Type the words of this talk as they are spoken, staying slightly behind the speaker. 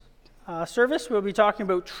service, we'll be talking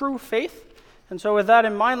about true faith. And so with that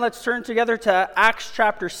in mind, let's turn together to Acts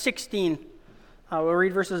chapter 16. We'll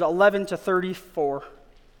read verses 11 to 34.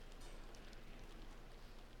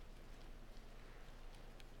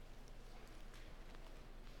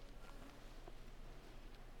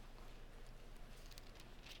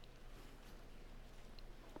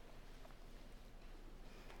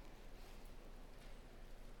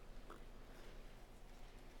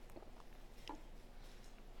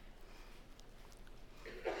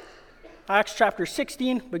 Acts chapter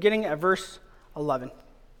 16, beginning at verse 11.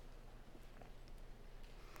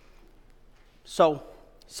 So,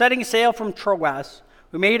 setting sail from Troas,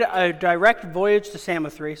 we made a direct voyage to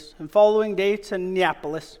Samothrace, and following day to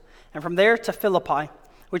Neapolis, and from there to Philippi,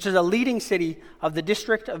 which is a leading city of the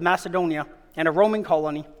district of Macedonia and a Roman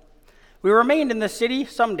colony. We remained in the city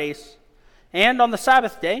some days, and on the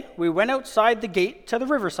Sabbath day we went outside the gate to the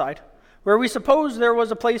riverside, where we supposed there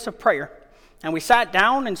was a place of prayer. And we sat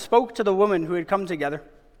down and spoke to the women who had come together.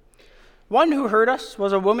 One who heard us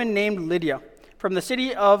was a woman named Lydia, from the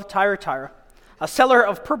city of Thyatira, a seller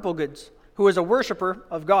of purple goods, who was a worshiper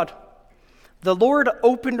of God. The Lord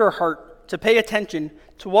opened her heart to pay attention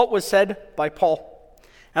to what was said by Paul.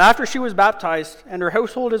 And after she was baptized, and her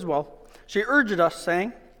household as well, she urged us,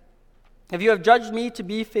 saying, "If you have judged me to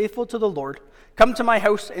be faithful to the Lord, come to my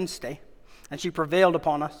house and stay." And she prevailed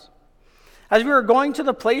upon us. As we were going to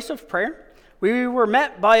the place of prayer, we were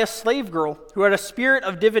met by a slave girl who had a spirit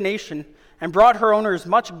of divination and brought her owners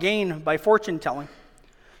much gain by fortune-telling.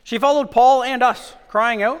 She followed Paul and us,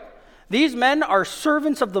 crying out, "These men are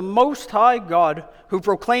servants of the Most High God, who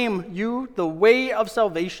proclaim you the way of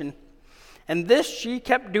salvation." And this she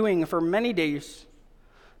kept doing for many days.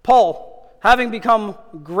 Paul, having become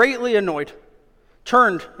greatly annoyed,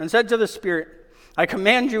 turned and said to the spirit, "I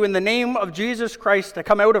command you in the name of Jesus Christ to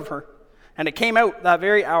come out of her." And it came out that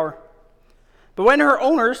very hour. But when her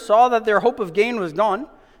owners saw that their hope of gain was gone,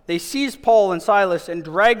 they seized Paul and Silas and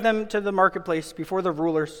dragged them to the marketplace before the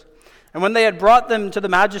rulers. And when they had brought them to the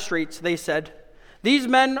magistrates, they said, "These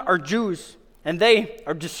men are Jews, and they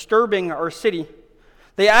are disturbing our city.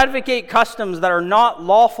 They advocate customs that are not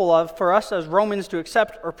lawful for us as Romans to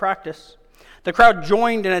accept or practice." The crowd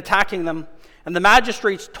joined in attacking them, and the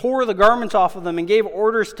magistrates tore the garments off of them and gave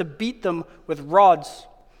orders to beat them with rods.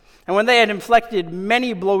 And when they had inflicted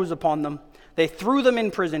many blows upon them, they threw them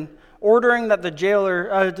in prison, ordering the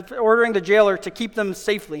jailer to keep them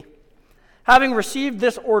safely. Having received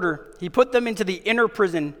this order, he put them into the inner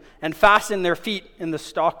prison and fastened their feet in the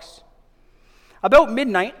stocks. About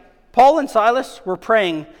midnight, Paul and Silas were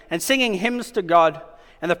praying and singing hymns to God,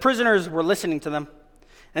 and the prisoners were listening to them.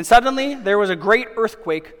 And suddenly there was a great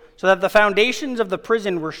earthquake, so that the foundations of the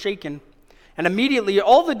prison were shaken. And immediately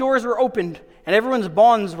all the doors were opened, and everyone's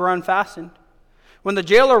bonds were unfastened. When the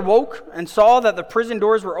jailer woke and saw that the prison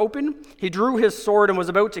doors were open, he drew his sword and was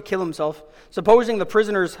about to kill himself, supposing the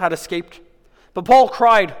prisoners had escaped. But Paul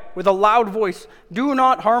cried with a loud voice, "Do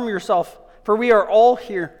not harm yourself, for we are all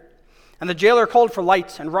here." And the jailer called for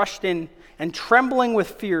lights and rushed in, and trembling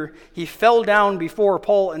with fear, he fell down before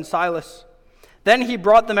Paul and Silas. Then he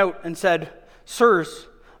brought them out and said, "Sirs,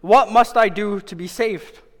 what must I do to be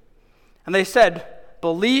saved?" And they said,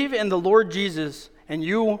 "Believe in the Lord Jesus, and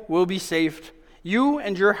you will be saved, you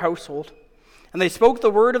and your household." And they spoke the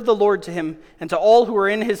word of the Lord to him and to all who were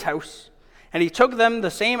in his house. And he took them the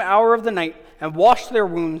same hour of the night and washed their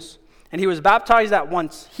wounds. And he was baptized at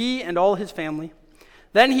once, he and all his family.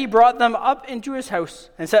 Then he brought them up into his house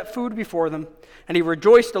and set food before them. And he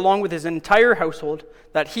rejoiced along with his entire household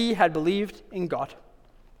that he had believed in God.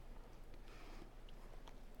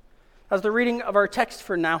 That's the reading of our text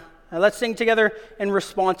for now. Let's sing together in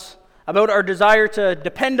response about our desire to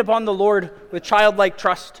depend upon the Lord with childlike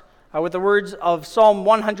trust, with the words of Psalm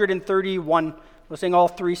 131. We'll sing all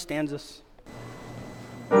three stanzas.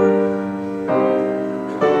 Lord.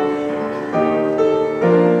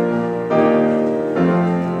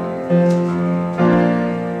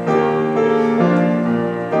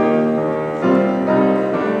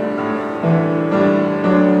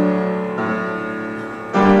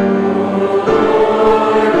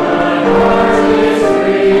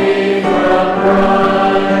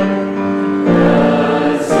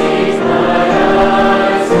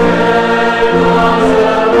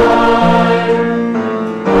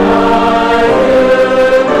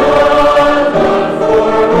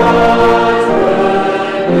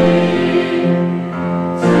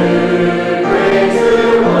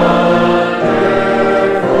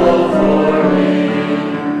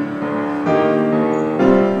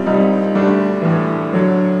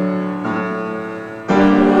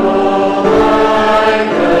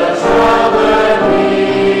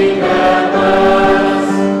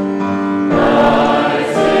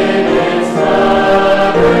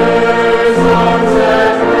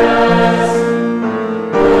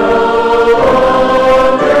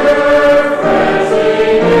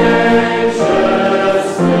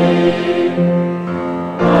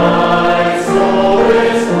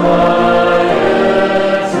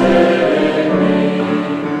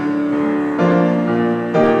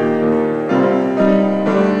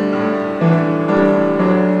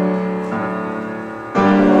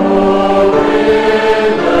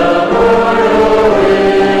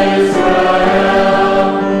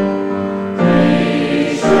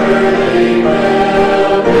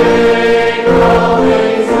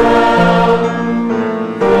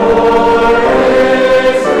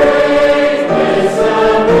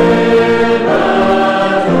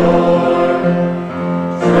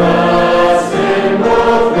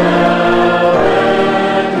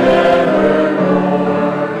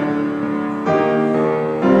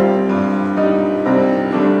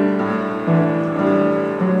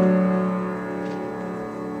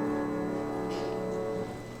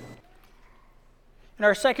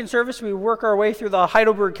 our second service, we work our way through the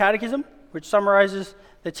Heidelberg Catechism, which summarizes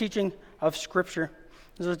the teaching of Scripture.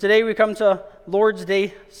 So today we come to Lord's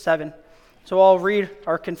Day 7. So I'll read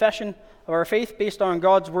our confession of our faith based on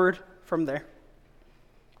God's word from there.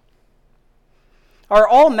 Are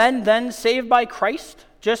all men then saved by Christ,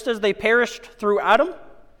 just as they perished through Adam?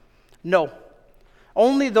 No.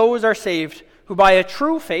 Only those are saved who by a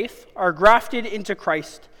true faith are grafted into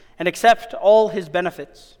Christ and accept all his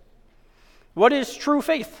benefits. What is true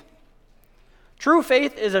faith? True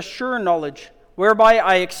faith is a sure knowledge, whereby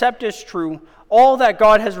I accept as true all that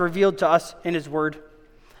God has revealed to us in his word.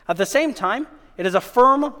 At the same time, it is a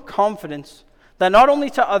firm confidence that not only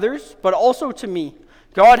to others, but also to me,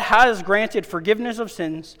 God has granted forgiveness of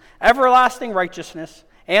sins, everlasting righteousness,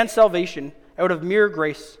 and salvation out of mere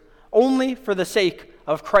grace, only for the sake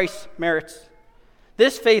of Christ's merits.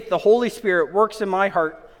 This faith the Holy Spirit works in my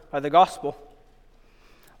heart by the gospel.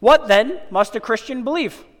 What then must a Christian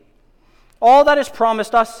believe? All that is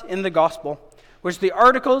promised us in the gospel, which the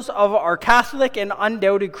articles of our Catholic and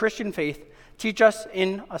undoubted Christian faith teach us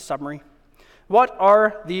in a summary. What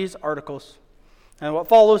are these articles? And what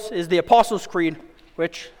follows is the Apostles' Creed,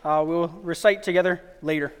 which we'll recite together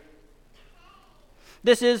later.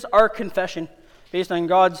 This is our confession based on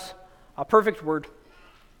God's perfect word.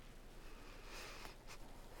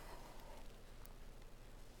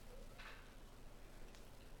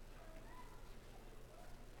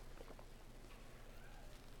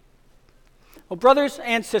 Well, brothers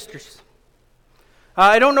and sisters,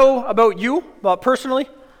 I don't know about you, but personally,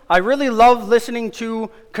 I really love listening to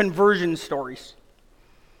conversion stories.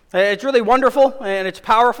 It's really wonderful and it's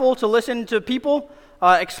powerful to listen to people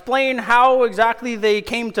explain how exactly they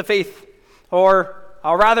came to faith. Or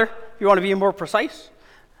rather, if you want to be more precise,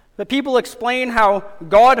 the people explain how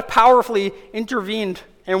God powerfully intervened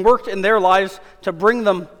and worked in their lives to bring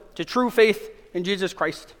them to true faith in Jesus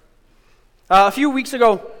Christ. A few weeks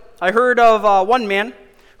ago, I heard of one man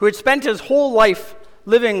who had spent his whole life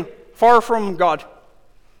living far from God.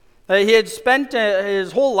 He had spent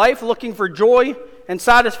his whole life looking for joy and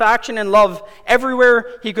satisfaction and love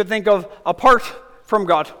everywhere he could think of apart from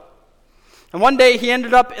God. And one day he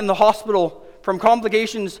ended up in the hospital from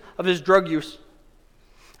complications of his drug use.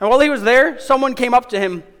 And while he was there, someone came up to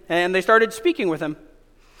him and they started speaking with him.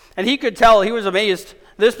 And he could tell, he was amazed,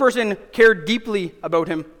 this person cared deeply about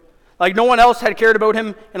him, like no one else had cared about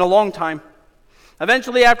him in a long time.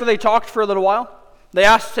 Eventually, after they talked for a little while, they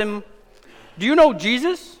asked him, "Do you know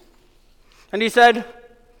Jesus?" And he said,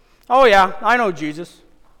 "Oh yeah, I know Jesus."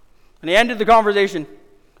 And he ended the conversation.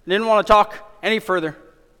 He didn't want to talk any further.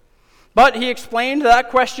 But he explained that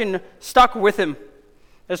question stuck with him.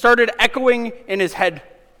 It started echoing in his head.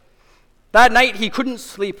 That night he couldn't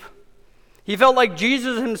sleep. He felt like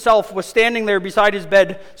Jesus himself was standing there beside his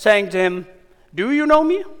bed saying to him, "Do you know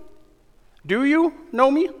me? Do you know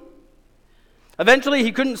me?" Eventually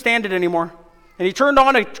he couldn't stand it anymore. And he turned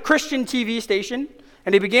on a Christian TV station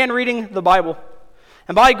and he began reading the Bible.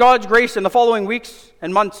 And by God's grace, in the following weeks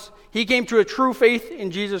and months, he came to a true faith in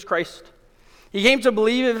Jesus Christ. He came to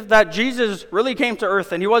believe that Jesus really came to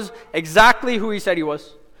earth and he was exactly who he said he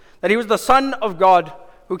was. That he was the Son of God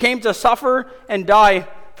who came to suffer and die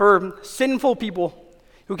for sinful people,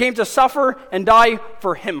 who came to suffer and die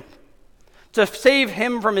for him, to save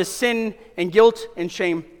him from his sin and guilt and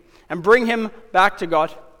shame and bring him back to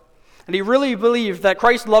God. And he really believed that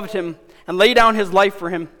Christ loved him and laid down his life for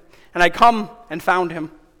him. And I come and found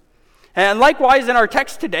him. And likewise, in our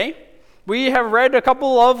text today, we have read a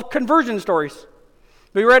couple of conversion stories.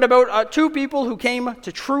 We read about two people who came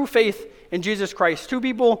to true faith in Jesus Christ, two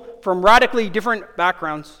people from radically different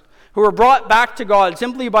backgrounds, who were brought back to God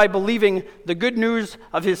simply by believing the good news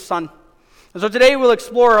of his Son. And so today we'll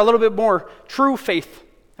explore a little bit more true faith,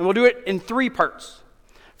 and we'll do it in three parts.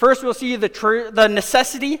 First, we'll see the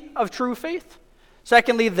necessity of true faith.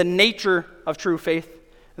 Secondly, the nature of true faith.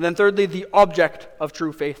 And then thirdly, the object of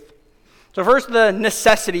true faith. So first, the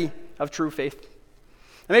necessity of true faith.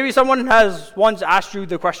 And maybe someone has once asked you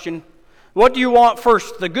the question, what do you want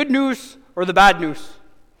first, the good news or the bad news?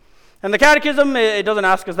 And the Catechism, it doesn't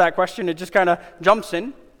ask us that question, it just kind of jumps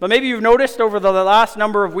in. But maybe you've noticed over the last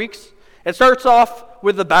number of weeks, it starts off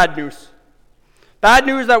with the bad news. Bad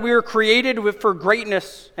news that we were created for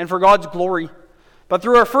greatness and for God's glory. But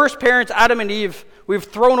through our first parents, Adam and Eve, we've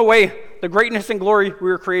thrown away the greatness and glory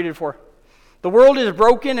we were created for. The world is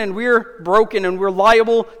broken and we're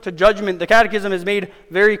liable to judgment. The Catechism is made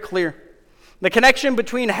very clear. The connection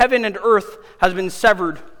between heaven and earth has been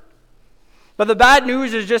severed. But the bad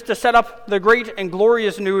news is just to set up the great and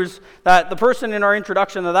glorious news that the person in our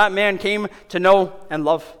introduction, that man came to know and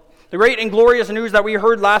love. The great and glorious news that we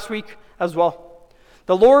heard last week as well.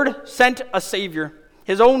 The Lord sent a Savior,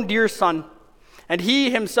 his own dear Son, and he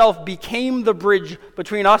himself became the bridge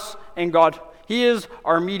between us and God. He is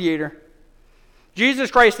our mediator.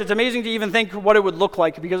 Jesus Christ, it's amazing to even think what it would look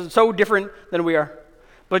like because it's so different than we are.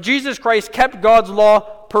 But Jesus Christ kept God's law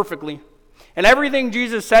perfectly. And everything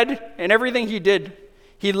Jesus said and everything he did,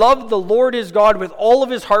 he loved the Lord his God with all of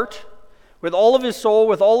his heart, with all of his soul,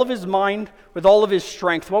 with all of his mind, with all of his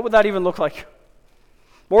strength. What would that even look like?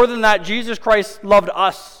 More than that, Jesus Christ loved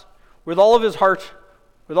us with all of his heart,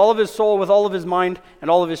 with all of his soul, with all of his mind, and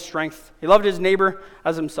all of his strength. He loved his neighbor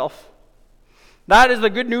as himself. That is the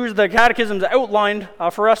good news the Catechism's outlined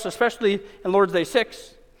for us, especially in Lord's Day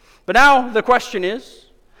 6. But now the question is,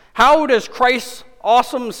 how does Christ's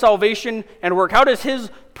awesome salvation and work, how does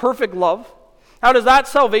his perfect love, how does that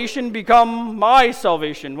salvation become my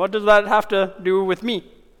salvation? What does that have to do with me?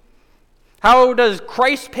 How does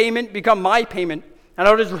Christ's payment become my payment? And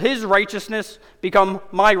how does his righteousness become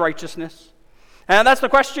my righteousness? And that's the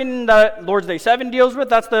question that Lord's Day 7 deals with.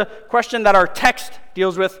 That's the question that our text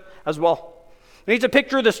deals with as well. We need to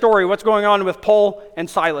picture the story, what's going on with Paul and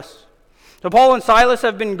Silas. So Paul and Silas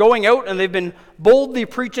have been going out and they've been boldly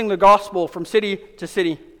preaching the gospel from city to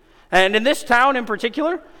city. And in this town in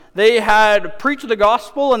particular, they had preached the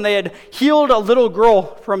gospel and they had healed a little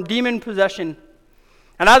girl from demon possession.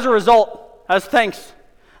 And as a result, as thanks,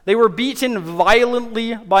 they were beaten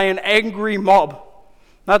violently by an angry mob.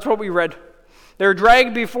 That's what we read. They were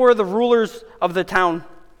dragged before the rulers of the town.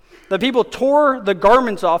 The people tore the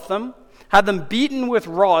garments off them, had them beaten with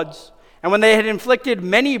rods, and when they had inflicted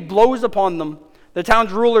many blows upon them, the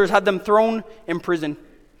town's rulers had them thrown in prison.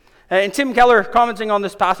 And Tim Keller, commenting on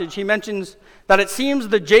this passage, he mentions that it seems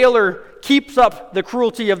the jailer keeps up the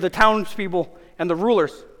cruelty of the townspeople and the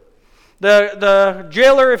rulers. The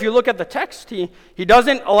jailer, if you look at the text, he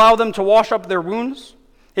doesn't allow them to wash up their wounds.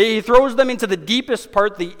 He throws them into the deepest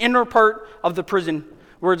part, the inner part of the prison,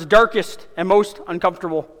 where it's darkest and most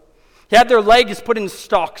uncomfortable. He had their legs put in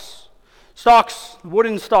stocks. Stocks,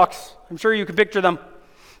 wooden stocks. I'm sure you can picture them.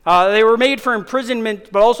 They were made for imprisonment,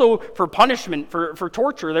 but also for punishment, for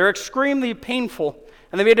torture. They're extremely painful,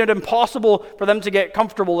 and they made it impossible for them to get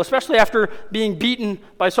comfortable, especially after being beaten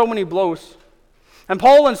by so many blows. And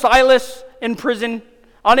Paul and Silas in prison,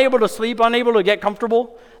 unable to sleep, unable to get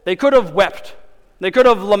comfortable, they could have wept. They could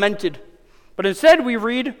have lamented. But instead we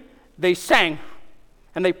read, they sang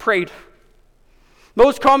and they prayed.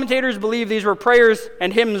 Most commentators believe these were prayers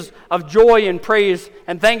and hymns of joy and praise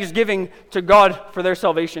and thanksgiving to God for their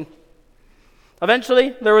salvation.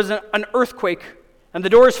 Eventually, there was an earthquake, and the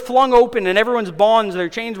doors flung open, and everyone's bonds, their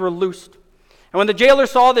chains were loosed. And when the jailer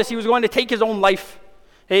saw this, he was going to take his own life.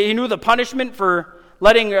 He knew the punishment for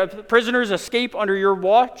letting prisoners escape under your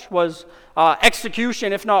watch was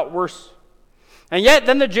execution, if not worse. And yet,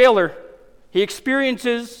 then the jailer, he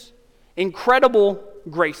experiences incredible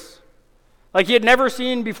grace, like he had never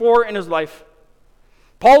seen before in his life.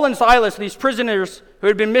 Paul and Silas, these prisoners who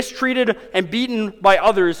had been mistreated and beaten by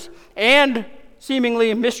others, and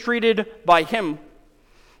seemingly mistreated by him,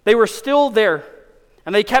 they were still there,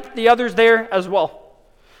 and they kept the others there as well.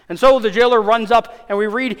 And so the jailer runs up, and we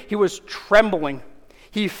read he was trembling.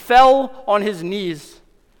 He fell on his knees.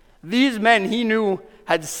 These men, he knew,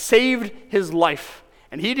 had saved his life,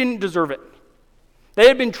 and he didn't deserve it. They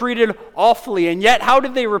had been treated awfully, and yet how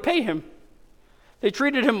did they repay him? They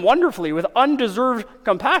treated him wonderfully with undeserved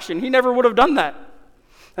compassion. He never would have done that.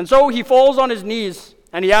 And so he falls on his knees,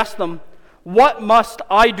 and he asks them, "What must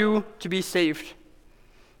I do to be saved?"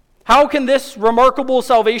 How can this remarkable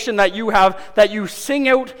salvation that you have, that you sing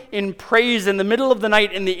out in praise in the middle of the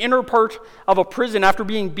night in the inner part of a prison after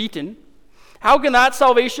being beaten, how can that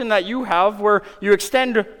salvation that you have, where you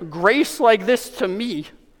extend grace like this to me,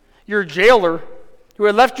 your jailer, who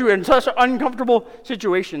had left you in such uncomfortable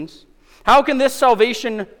situations, how can this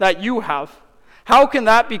salvation that you have, how can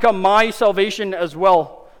that become my salvation as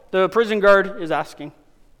well? The prison guard is asking.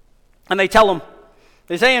 And they tell him,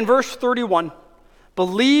 they say in verse 31,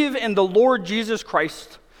 "Believe in the Lord Jesus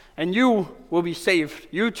Christ, and you will be saved."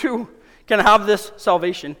 You too can have this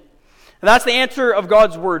salvation. And that's the answer of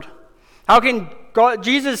God's word. How can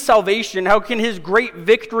Jesus' salvation, how can his great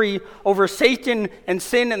victory over Satan and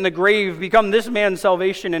sin and the grave become this man's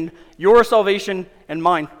salvation and your salvation and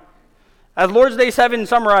mine? As Lord's Day 7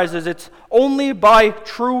 summarizes, it's only by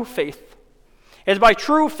true faith. It's by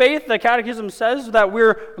true faith, the Catechism says, that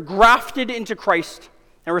we're grafted into Christ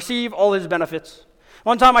and receive all his benefits.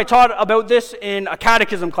 One time I taught about this in a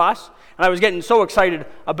catechism class, and I was getting so excited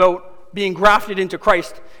about being grafted into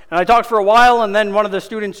Christ. And I talked for a while, and then one of the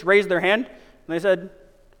students raised their hand, and they said,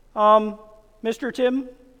 Mr. Tim,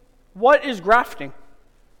 what is grafting?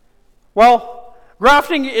 Well,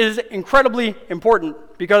 Grafting is incredibly important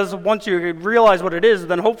because once you realize what it is,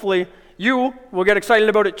 then hopefully you will get excited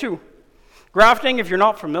about it too. Grafting, if you're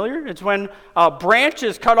not familiar, it's when a branch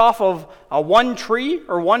is cut off of one tree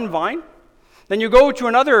or one vine. Then you go to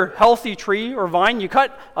another healthy tree or vine, you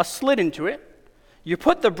cut a slit into it, you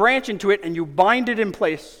put the branch into it, and you bind it in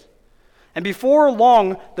place. And before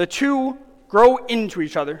long, the two grow into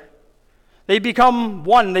each other. They become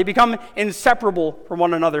one. They become inseparable from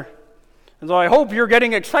one another. And so I hope you're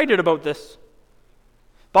getting excited about this.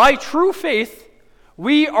 By true faith,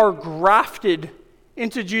 we are grafted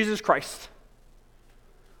into Jesus Christ.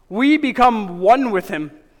 We become one with him,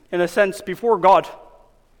 in a sense, before God.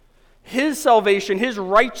 His salvation, his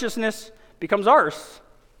righteousness becomes ours.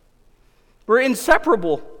 We're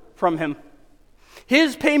inseparable from him.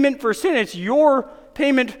 His payment for sin, it's your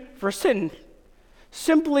payment for sin,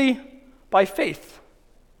 simply by faith.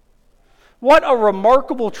 What a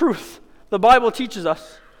remarkable truth the Bible teaches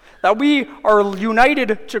us, that we are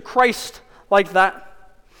united to Christ like that.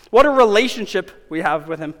 What a relationship we have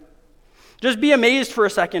with him. Just be amazed for a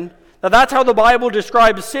second that that's how the Bible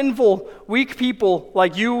describes sinful, weak people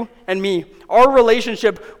like you and me. Our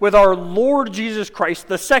relationship with our Lord Jesus Christ,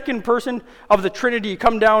 the second person of the Trinity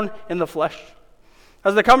come down in the flesh.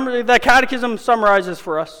 As the Catechism summarizes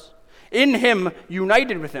for us, in him,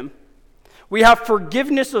 united with him, we have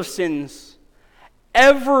forgiveness of sins,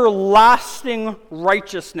 everlasting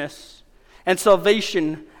righteousness, and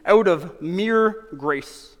salvation out of mere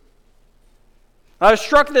grace. I was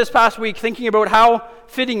struck this past week thinking about how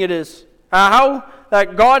fitting it is, how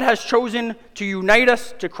that God has chosen to unite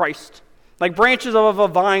us to Christ, like branches of a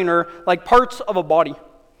vine or like parts of a body.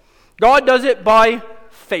 God does it by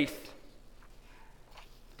faith.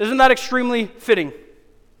 Isn't that extremely fitting?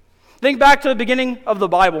 Think back to the beginning of the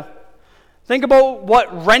Bible. Think about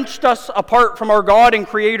what wrenched us apart from our God and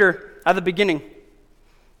Creator at the beginning.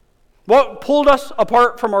 What pulled us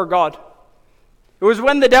apart from our God? It was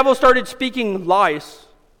when the devil started speaking lies.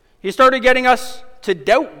 He started getting us to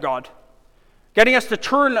doubt God, getting us to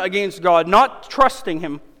turn against God, not trusting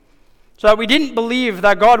him, so that we didn't believe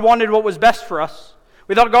that God wanted what was best for us.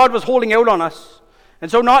 We thought God was holding out on us. And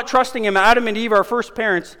so not trusting him, Adam and Eve, our first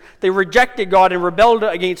parents, they rejected God and rebelled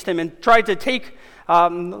against him and tried to take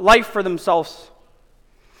life for themselves.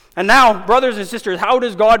 And now, brothers and sisters, how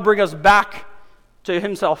does God bring us back to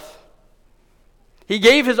himself? He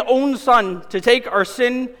gave his own Son to take our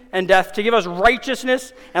sin and death, to give us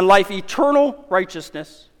righteousness and life, eternal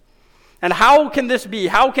righteousness. And how can this be?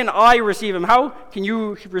 How can I receive him? How can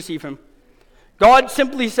you receive him? God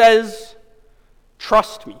simply says,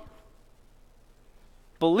 trust me.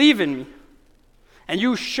 Believe in me, and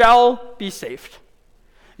you shall be saved.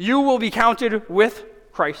 You will be counted with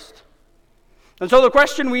Christ. And so the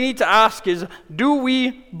question we need to ask is, do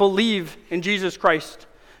we believe in Jesus Christ?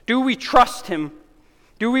 Do we trust him?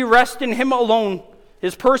 Do we rest in him alone,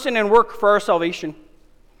 his person and work for our salvation?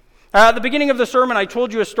 At the beginning of the sermon, I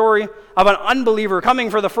told you a story of an unbeliever coming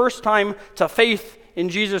for the first time to faith in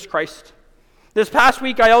Jesus Christ. This past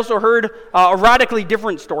week, I also heard a radically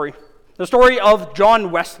different story. The story of John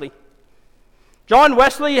Wesley. John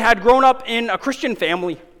Wesley had grown up in a Christian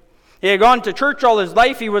family. He had gone to church all his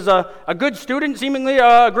life. He was a good student, seemingly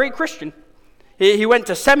a great Christian. He went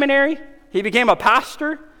to seminary. He became a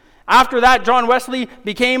pastor. After that, John Wesley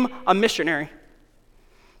became a missionary.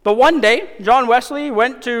 But one day, John Wesley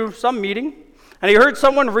went to some meeting, and he heard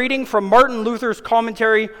someone reading from Martin Luther's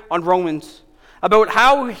commentary on Romans, about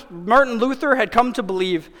how Martin Luther had come to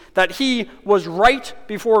believe that he was right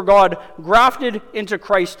before God, grafted into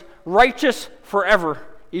Christ, righteous forever,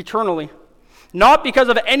 eternally. Not because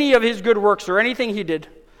of any of his good works or anything he did,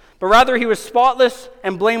 but rather he was spotless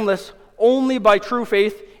and blameless only by true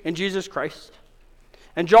faith in Jesus Christ.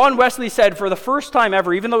 And John Wesley said, for the first time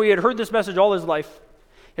ever, even though he had heard this message all his life,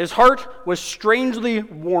 his heart was strangely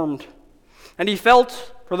warmed. And he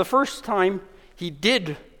felt, for the first time, he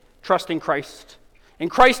did trust in Christ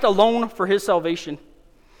alone for his salvation.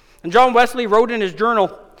 And John Wesley wrote in his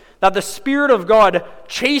journal that the Spirit of God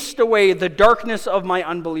chased away the darkness of my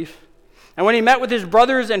unbelief. And when he met with his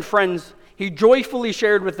brothers and friends, he joyfully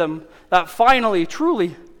shared with them that finally,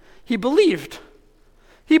 truly, he believed.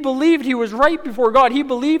 He believed he was right before God. He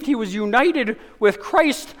believed he was united with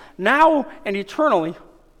Christ now and eternally.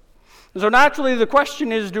 And so naturally the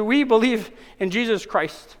question is, do we believe in Jesus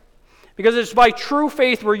Christ? Because it's by true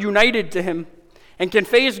faith we're united to him and can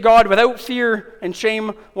face God without fear and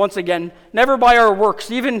shame once again. Never by our works,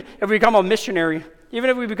 even if we become a missionary, even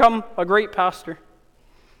if we become a great pastor.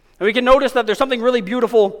 And we can notice that there's something really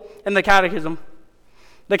beautiful in the Catechism.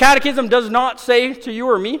 The Catechism does not say to you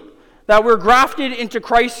or me that we're grafted into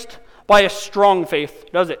Christ by a strong faith,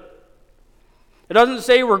 does it? It doesn't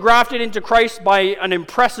say we're grafted into Christ by an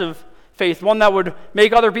impressive faith, one that would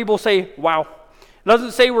make other people say, wow. It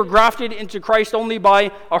doesn't say we're grafted into Christ only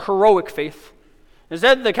by a heroic faith.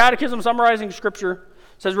 Instead, the Catechism summarizing Scripture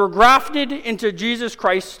says we're grafted into Jesus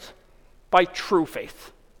Christ by true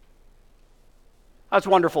faith. That's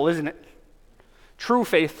wonderful, isn't it? True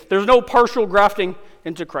faith. There's no partial grafting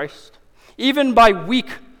into Christ. Even by weak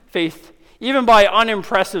faith, even by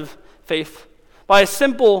unimpressive faith, by a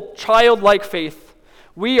simple childlike faith,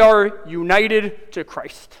 we are united to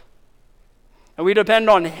Christ. And we depend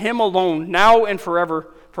on Him alone, now and forever,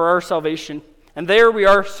 for our salvation. And there we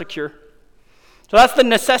are secure. So that's the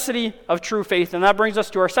necessity of true faith. And that brings us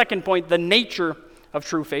to our second point, the nature of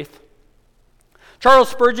true faith. Charles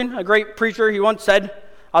Spurgeon, a great preacher, he once said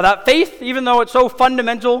that faith, even though it's so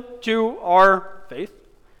fundamental to our faith,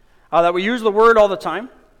 that we use the word all the time,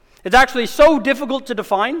 it's actually so difficult to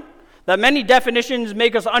define that many definitions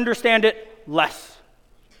make us understand it less.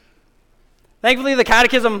 Thankfully, the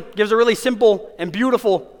Catechism gives a really simple and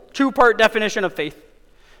beautiful two-part definition of faith.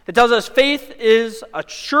 It tells us faith is a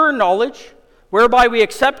sure knowledge whereby we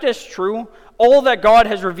accept as true all that God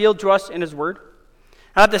has revealed to us in His Word.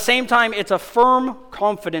 And at the same time, it's a firm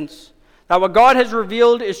confidence that what God has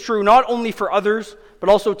revealed is true not only for others, but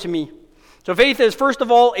also to me. So faith is, first of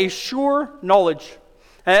all, a sure knowledge.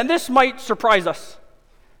 And this might surprise us.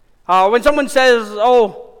 When someone says,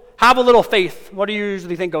 have a little faith, what do you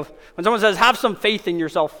usually think of? When someone says, have some faith in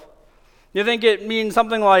yourself, you think it means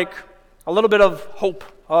something like a little bit of hope,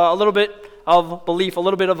 a little bit of belief, a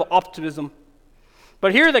little bit of optimism.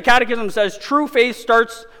 But here the Catechism says true faith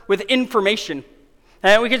starts with information.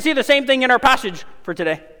 And we can see the same thing in our passage for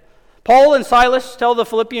today. Paul and Silas tell the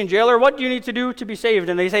Philippian jailer, what do you need to do to be saved?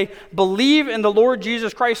 And they say, believe in the Lord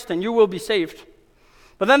Jesus Christ and you will be saved.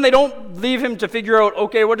 But then they don't leave him to figure out,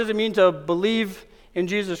 okay, what does it mean to believe in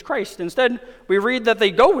Jesus Christ? Instead, we read that they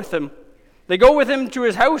go with him. They go with him to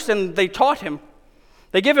his house and they taught him.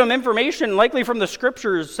 They give him information, likely from the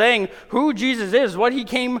Scriptures, saying who Jesus is, what He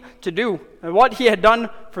came to do, and what He had done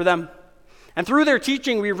for them. And through their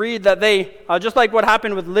teaching, we read that they, just like what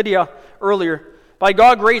happened with Lydia earlier, by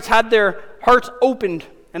God's grace had their hearts opened,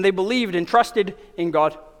 and they believed and trusted in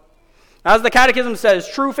God. As the Catechism says,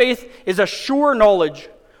 true faith is a sure knowledge,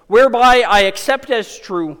 whereby I accept as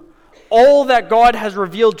true all that God has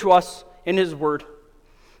revealed to us in His Word.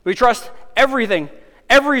 We trust everything,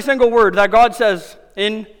 every single word that God says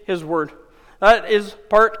in His Word. That is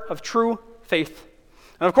part of true faith.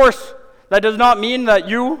 And of course, that does not mean that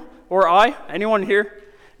you or I, anyone here,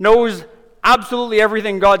 knows absolutely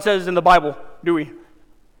everything God says in the Bible, do we?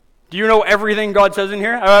 Do you know everything God says in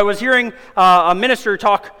here? I was hearing a minister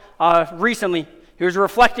talk recently. He was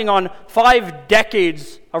reflecting on 5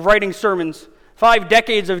 decades of writing sermons, 5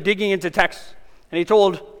 decades of digging into texts. And he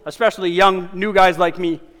told, especially young, new guys like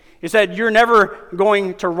me, he said, you're never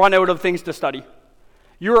going to run out of things to study.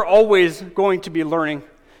 You're always going to be learning.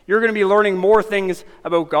 You're going to be learning more things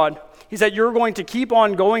about God. He said, you're going to keep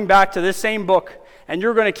on going back to this same book, and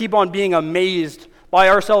you're going to keep on being amazed by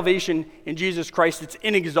our salvation in Jesus Christ. It's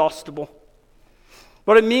inexhaustible.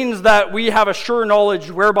 But it means that we have a sure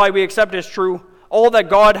knowledge whereby we accept as true all that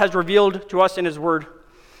God has revealed to us in His Word.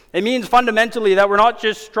 It means fundamentally that we're not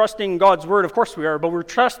just trusting God's Word, of course we are, but we're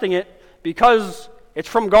trusting it because it's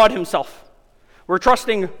from God Himself. We're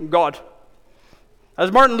trusting God.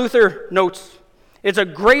 As Martin Luther notes, it's a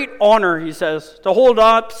great honor, he says, to hold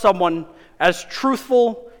up someone as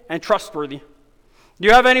truthful and trustworthy. Do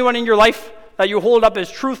you have anyone in your life that you hold up as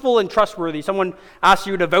truthful and trustworthy? Someone asks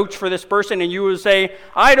you to vouch for this person and you will say,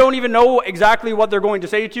 I don't even know exactly what they're going to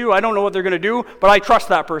say to you. I don't know what they're going to do, but I trust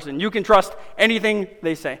that person. You can trust anything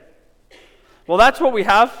they say. Well, that's what we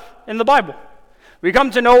have in the Bible. We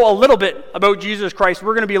come to know a little bit about Jesus Christ.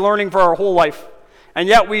 We're going to be learning for our whole life. And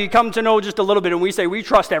yet we come to know just a little bit and we say we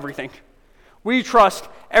trust everything. We trust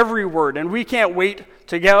every word and we can't wait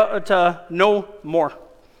to get to know more.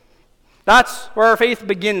 That's where our faith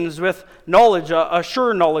begins, with knowledge, a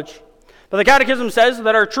sure knowledge. But the Catechism says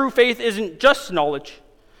that our true faith isn't just knowledge.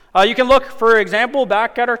 You can look, for example,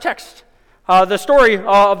 back at our text. The story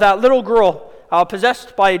of that little girl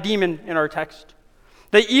possessed by a demon in our text.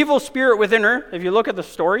 The evil spirit within her, if you look at the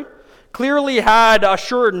story, clearly had a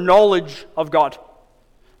sure knowledge of God.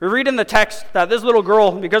 We read in the text that this little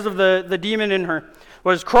girl, because of the demon in her,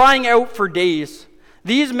 was crying out for days,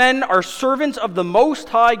 "These men are servants of the Most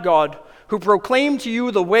High God, who proclaim to you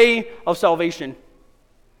the way of salvation."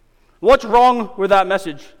 What's wrong with that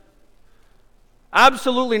message?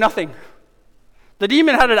 Absolutely nothing. The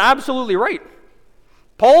demon had it absolutely right.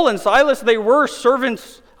 Paul and Silas, they were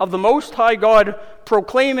servants of the Most High God,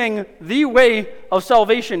 proclaiming the way of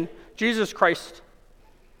salvation, Jesus Christ.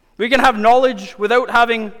 We can have knowledge without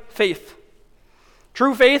having faith.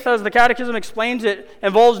 True faith, as the Catechism explains it,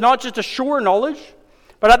 involves not just a sure knowledge,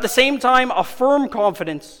 but at the same time a firm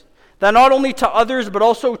confidence that not only to others but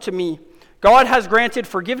also to me, God has granted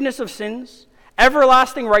forgiveness of sins,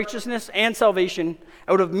 everlasting righteousness, and salvation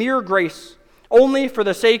out of mere grace, only for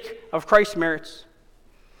the sake of Christ's merits.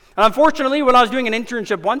 And unfortunately, when I was doing an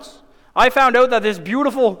internship once, I found out that this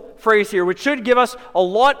beautiful phrase here, which should give us a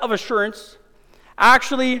lot of assurance,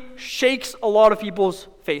 actually shakes a lot of people's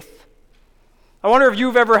faith. I wonder if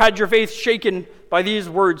you've ever had your faith shaken by these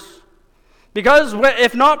words. Because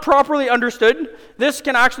if not properly understood, this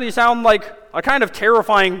can actually sound like a kind of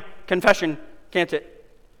terrifying confession, can't it?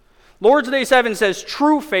 Lord's Day 7 says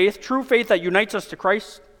true faith that unites us to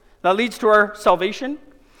Christ, that leads to our salvation,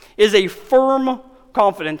 is a firm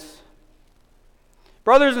confidence.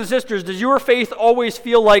 Brothers and sisters, does your faith always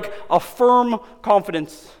feel like a firm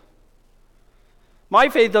confidence? My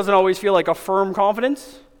faith doesn't always feel like a firm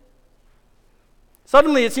confidence.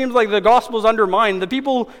 Suddenly it seems like the gospel is undermined. The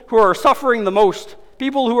people who are suffering the most,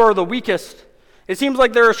 people who are the weakest, it seems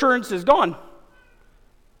like their assurance is gone.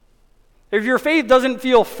 If your faith doesn't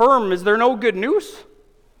feel firm, is there no good news?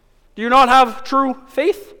 Do you not have true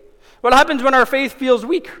faith? What happens when our faith feels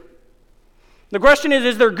weak? The question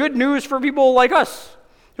is there good news for people like us,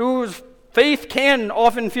 whose faith can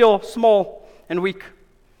often feel small and weak?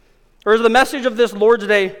 Or is the message of this Lord's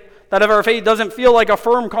Day that if our faith doesn't feel like a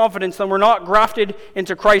firm confidence, then we're not grafted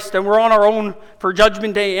into Christ and we're on our own for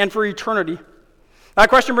Judgment Day and for eternity? That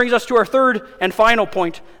question brings us to our third and final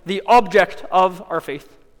point, the object of our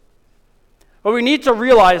faith. What we need to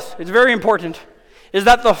realize, it's very important, is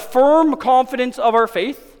that the firm confidence of our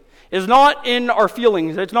faith is not in our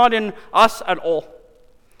feelings. It's not in us at all.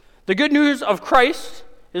 The good news of Christ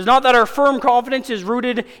is not that our firm confidence is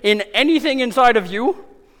rooted in anything inside of you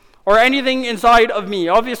or anything inside of me.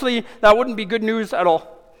 Obviously, that wouldn't be good news at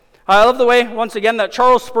all. I love the way, once again, that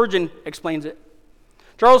Charles Spurgeon explains it.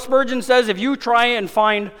 Charles Spurgeon says if you try and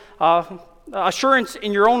find assurance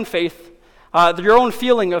in your own faith, your own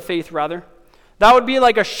feeling of faith, rather, that would be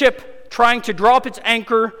like a ship trying to drop its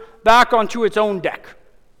anchor back onto its own deck.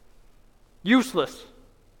 Useless.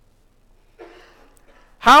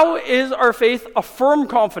 How is our faith a firm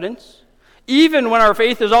confidence, even when our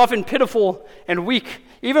faith is often pitiful and weak,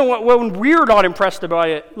 even when we're not impressed by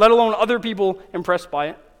it, let alone other people impressed by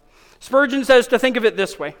it? Spurgeon says to think of it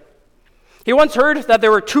this way. He once heard that there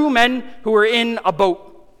were two men who were in a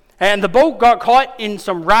boat, and the boat got caught in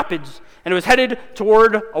some rapids, and it was headed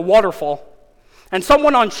toward a waterfall. And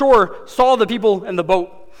someone on shore saw the people in the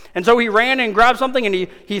boat. And so he ran and grabbed something, and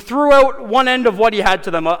he threw out one end of what he had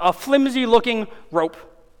to them, a flimsy-looking rope.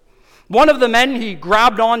 One of the men, he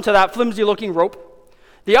grabbed onto that flimsy-looking rope.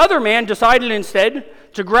 The other man decided instead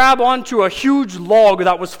to grab onto a huge log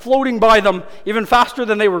that was floating by them even faster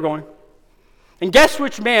than they were going. And guess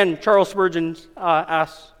which man, Charles Spurgeon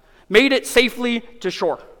asks, made it safely to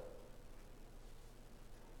shore?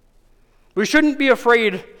 We shouldn't be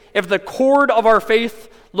afraid if the cord of our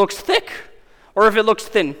faith looks thick or if it looks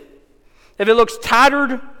thin, if it looks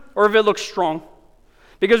tattered or if it looks strong.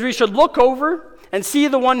 Because we should look over and see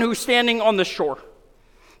the one who's standing on the shore,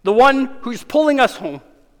 the one who's pulling us home.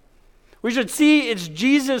 We should see it's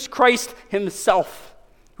Jesus Christ himself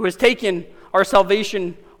who has taken our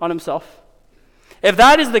salvation on himself. If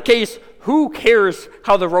that is the case, who cares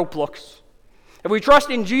how the rope looks? If we trust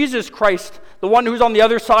in Jesus Christ, the one who's on the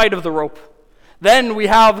other side of the rope, then we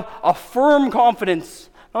have a firm confidence,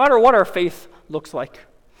 no matter what our faith looks like.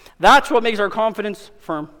 That's what makes our confidence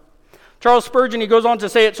firm. Charles Spurgeon, he goes on to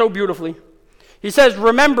say it so beautifully. He says,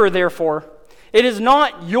 "Remember, therefore, it is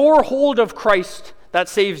not your hold of Christ that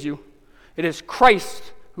saves you. It is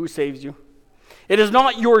Christ who saves you. It is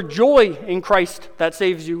not your joy in Christ that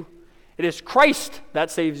saves you. It is Christ that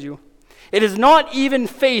saves you. It is not even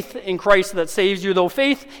faith in Christ that saves you, though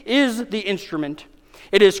faith is the instrument.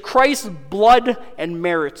 It is Christ's blood and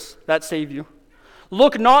merits that save you.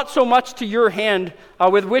 Look not so much to your hand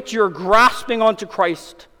with which you're grasping onto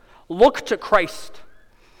Christ. Look to Christ.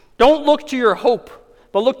 Don't look to your hope,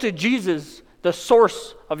 but look to Jesus, the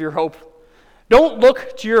source of your hope. Don't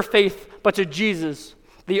look to your faith, but to Jesus,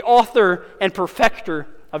 the author and perfecter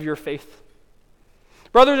of your faith."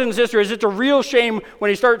 Brothers and sisters, it's a real shame when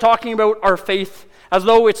you start talking about our faith as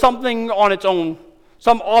though it's something on its own,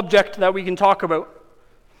 some object that we can talk about.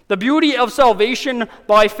 The beauty of salvation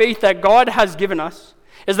by faith that God has given us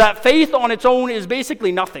is that faith on its own is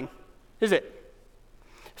basically nothing, is it?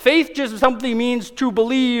 Faith just simply means to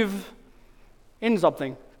believe in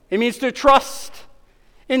something. It means to trust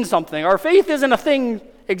in something. Our faith isn't a thing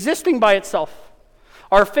existing by itself.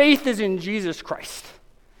 Our faith is in Jesus Christ.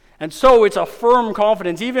 And so it's a firm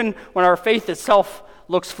confidence, even when our faith itself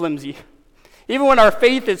looks flimsy. Even when our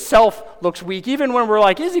faith itself looks weak. Even when we're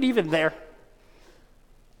like, is it even there?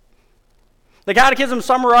 The Catechism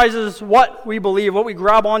summarizes what we believe, what we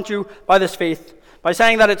grab onto by this faith, by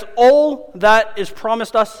saying that it's all that is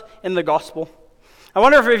promised us in the gospel. I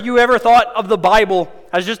wonder if you ever thought of the Bible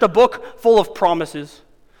as just a book full of promises.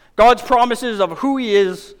 God's promises of who he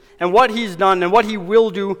is and what he's done and what he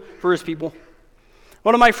will do for his people.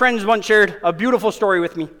 One of my friends once shared a beautiful story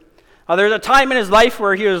with me. There's a time in his life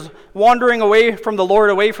where he was wandering away from the Lord,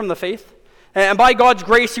 away from the faith. And by God's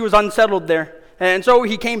grace, he was unsettled there. And so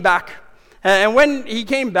he came back. And when he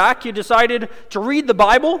came back, he decided to read the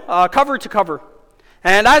Bible cover to cover.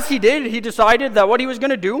 And as he did, he decided that what he was going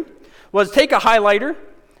to do was take a highlighter,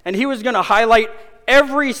 and he was going to highlight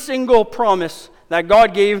every single promise that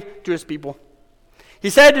God gave to his people. He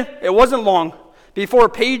said it wasn't long before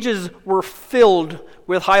pages were filled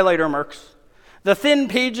with highlighter marks. The thin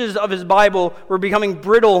pages of his Bible were becoming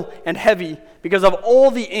brittle and heavy because of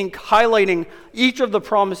all the ink highlighting each of the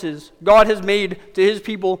promises God has made to his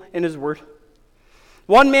people in his word.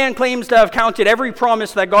 One man claims to have counted every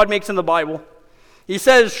promise that God makes in the Bible. He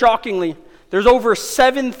says, shockingly, there's over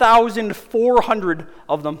 7,400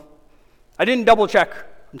 of them. I didn't double check.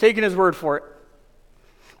 I'm taking his word for it.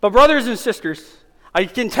 But brothers and sisters, I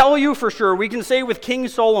can tell you for sure, we can say with King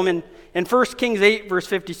Solomon in 1 Kings 8, verse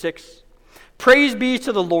 56, praise be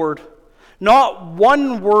to the Lord. Not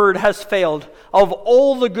one word has failed of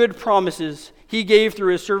all the good promises he gave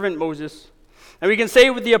through his servant Moses. And we can say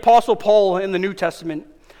with the Apostle Paul in the New Testament,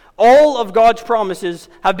 all of God's promises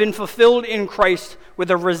have been fulfilled in Christ with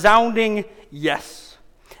a resounding yes.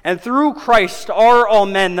 And through Christ, our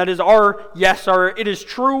amen, that is our yes, our it is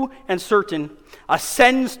true and certain,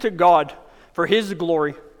 ascends to God for his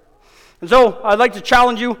glory. And so I'd like to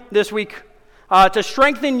challenge you this week to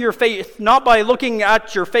strengthen your faith, not by looking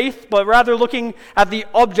at your faith, but rather looking at the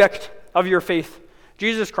object of your faith,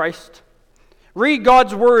 Jesus Christ. Read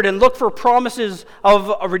God's word and look for promises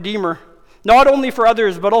of a Redeemer, not only for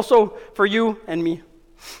others, but also for you and me.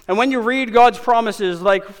 And when you read God's promises,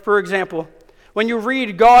 like, for example, when you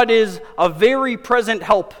read God is a very present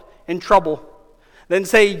help in trouble, then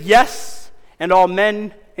say yes and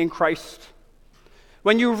amen in Christ.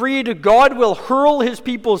 When you read God will hurl his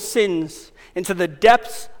people's sins into the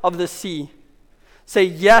depths of the sea, say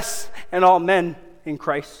yes and amen in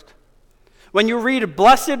Christ. When you read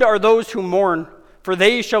blessed are those who mourn, for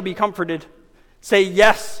they shall be comforted, say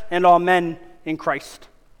yes and amen in Christ.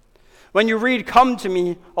 When you read come to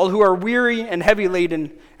me, all who are weary and heavy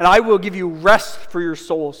laden, and I will give you rest for your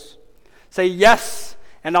souls, say yes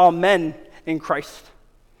and amen in Christ.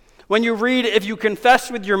 When you read if you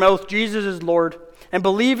confess with your mouth Jesus is Lord, and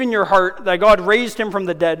believe in your heart that God raised him from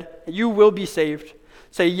the dead, you will be saved,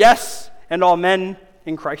 say yes and amen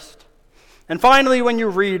in Christ. And finally, when you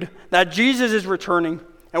read that Jesus is returning,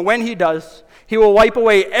 and when he does, he will wipe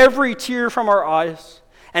away every tear from our eyes,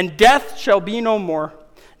 and death shall be no more.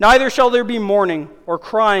 Neither shall there be mourning, or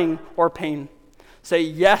crying, or pain. Say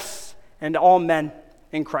yes and amen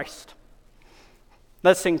in Christ.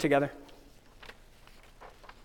 Let's sing together.